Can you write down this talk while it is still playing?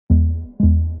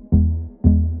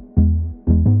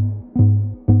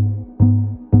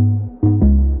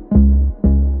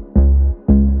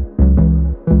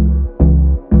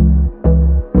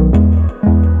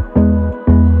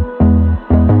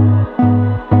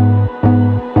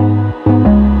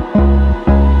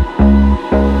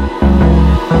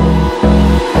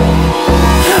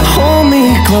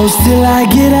falls till I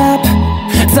get up.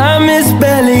 Time is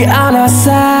barely on our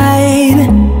side.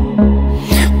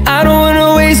 I don't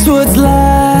wanna waste what's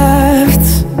left.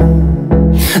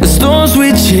 The storms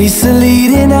we chase are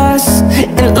leading us,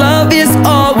 and love is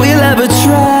all we'll ever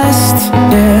trust.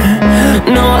 Yeah,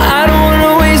 no, I don't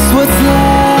wanna waste what's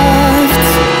left.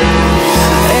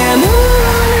 And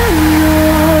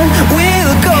on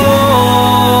we'll go,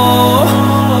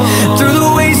 through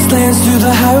the wastelands, through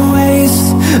the highways,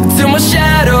 till my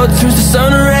shadow turns to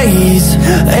sun rays.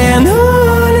 And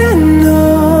on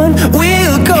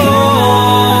we'll go,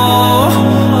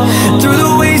 through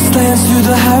the wastelands, through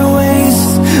the highways,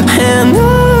 and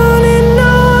on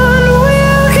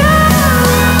we'll go.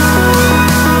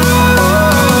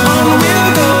 On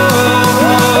we'll go.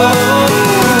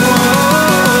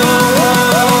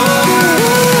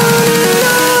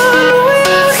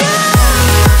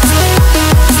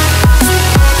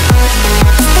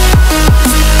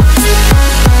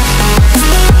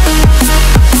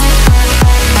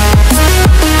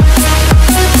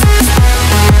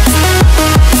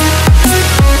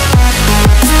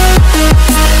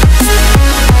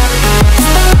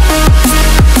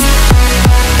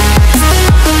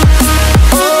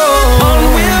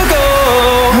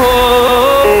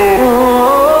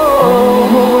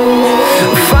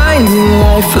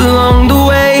 Along the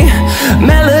way,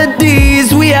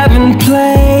 melodies we haven't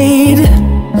played.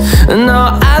 No,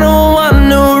 I don't want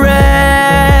no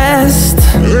rest.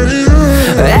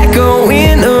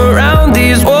 Echoing around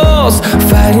these walls,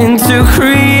 fighting to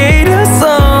create a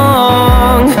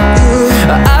song.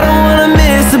 I don't wanna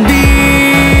miss a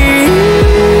beat.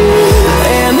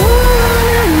 And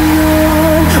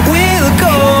on we'll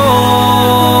go,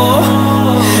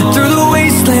 through the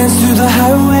wastelands, through the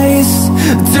highways,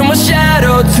 till my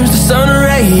shadow turns to sun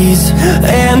rays.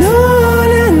 And on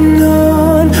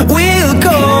we'll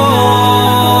go,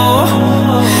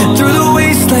 through the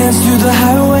wastelands, through the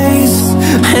highways,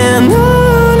 and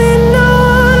on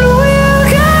we'll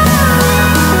go.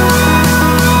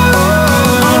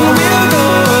 On we'll go.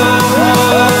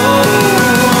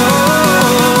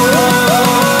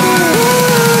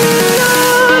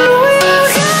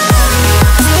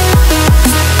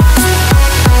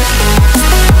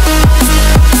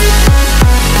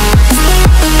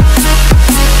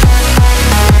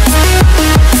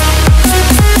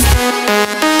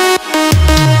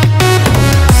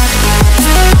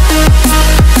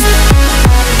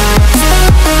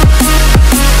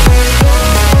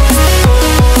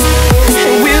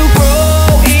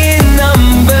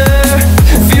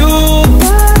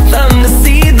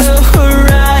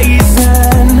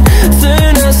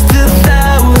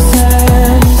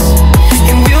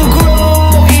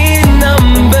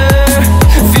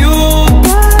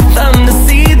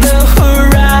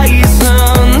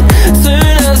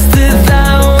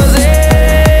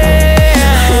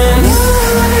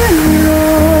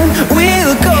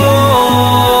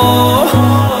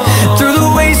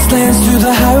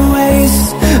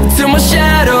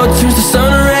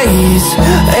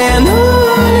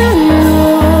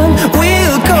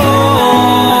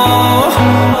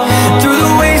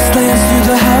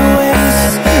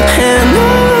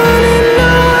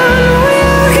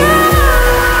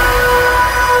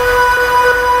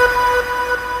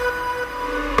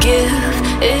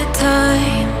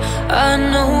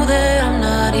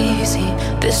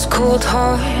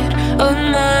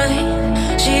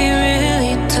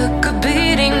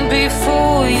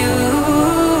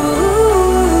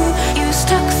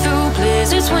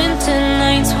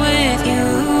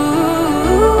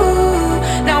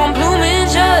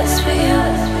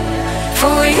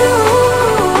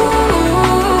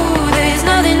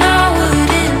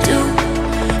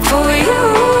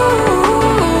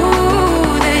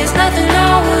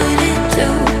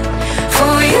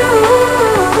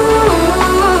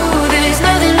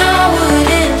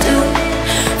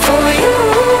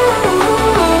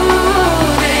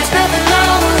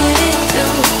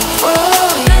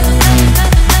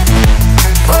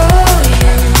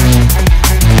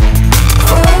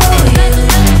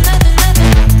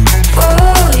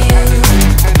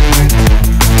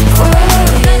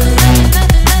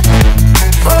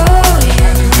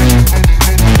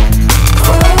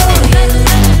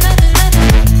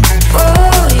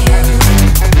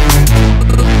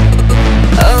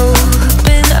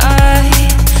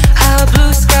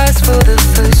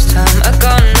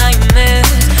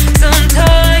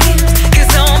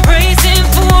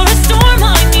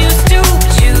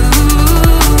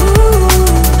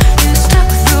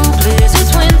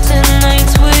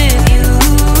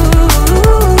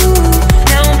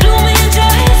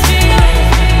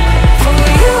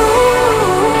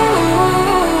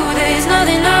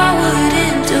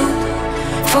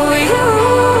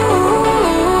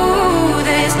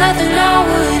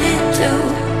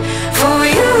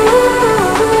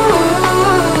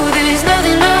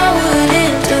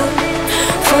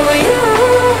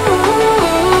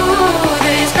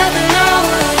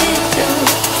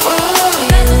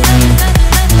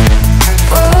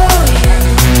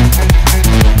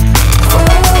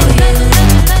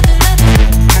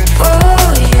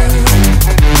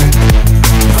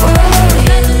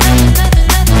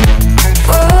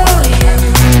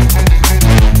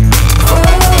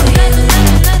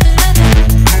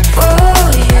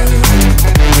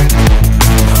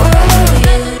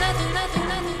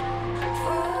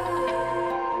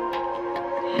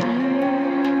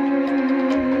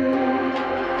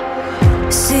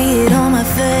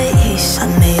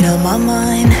 my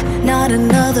mind. Not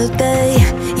another day,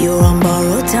 you're on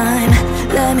borrowed time.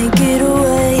 Let me get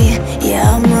away,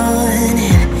 yeah I'm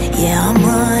running, yeah I'm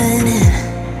running.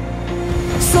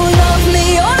 So love me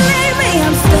or leave me,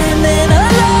 I'm standing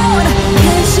alone.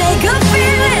 Can't shake a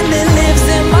feeling that lives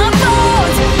in my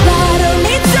bones. Lie to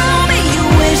me, tell me you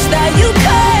wish that you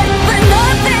could, but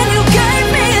nothing you gave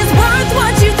me is worth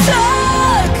what you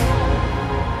took.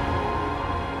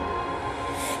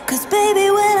 'Cause baby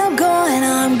when I'm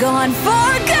gone for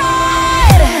good.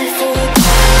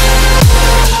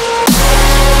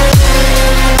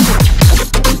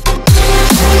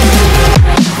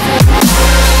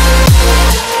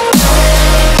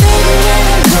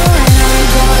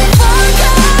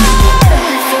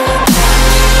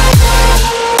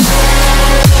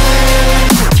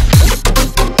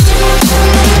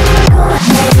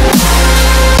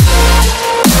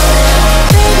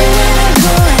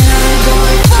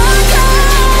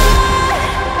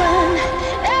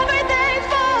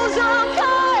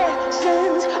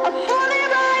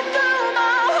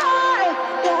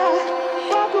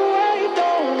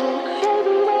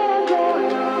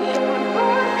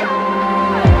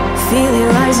 Feel it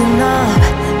rising up,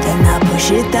 then I push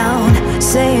it down.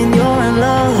 Saying you're in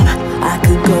love, I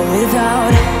could go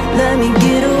without. Let me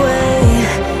get away,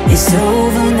 it's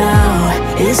over now,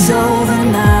 it's over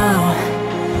now.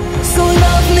 So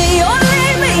love me or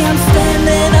leave me, I'm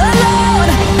standing alone.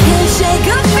 Can't shake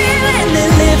a feeling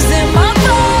that lives in my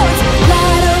bones.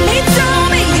 Lie to me, tell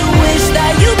me you wish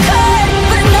that you could,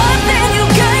 but nothing you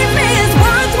gave me is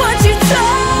worth what you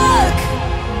took.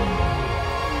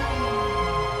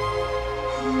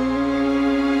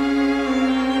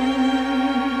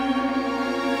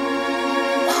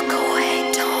 Walk away,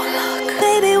 don't look.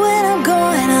 Baby, when I'm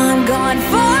gone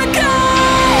for good.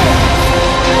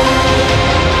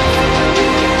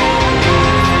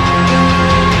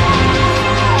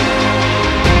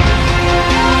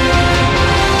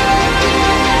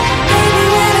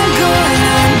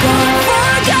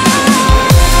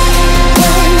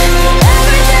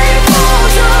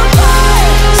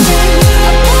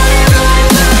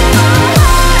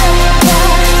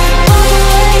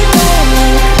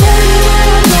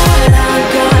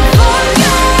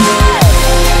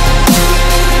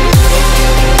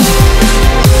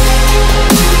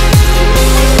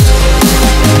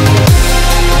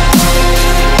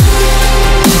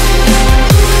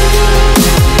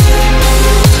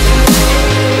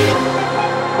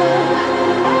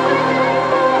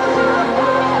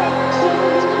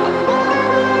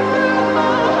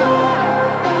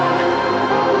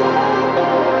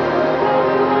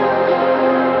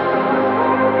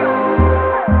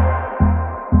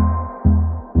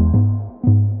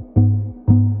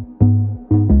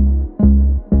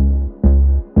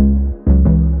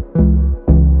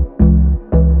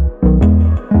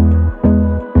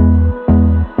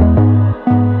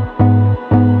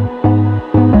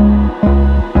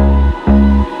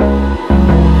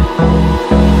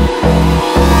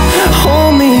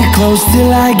 Close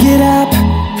till I get up.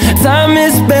 Time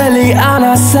is barely on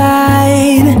our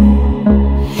side.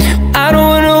 I don't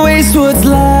wanna waste what's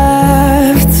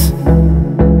left.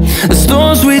 The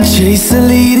storms we chase are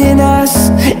leading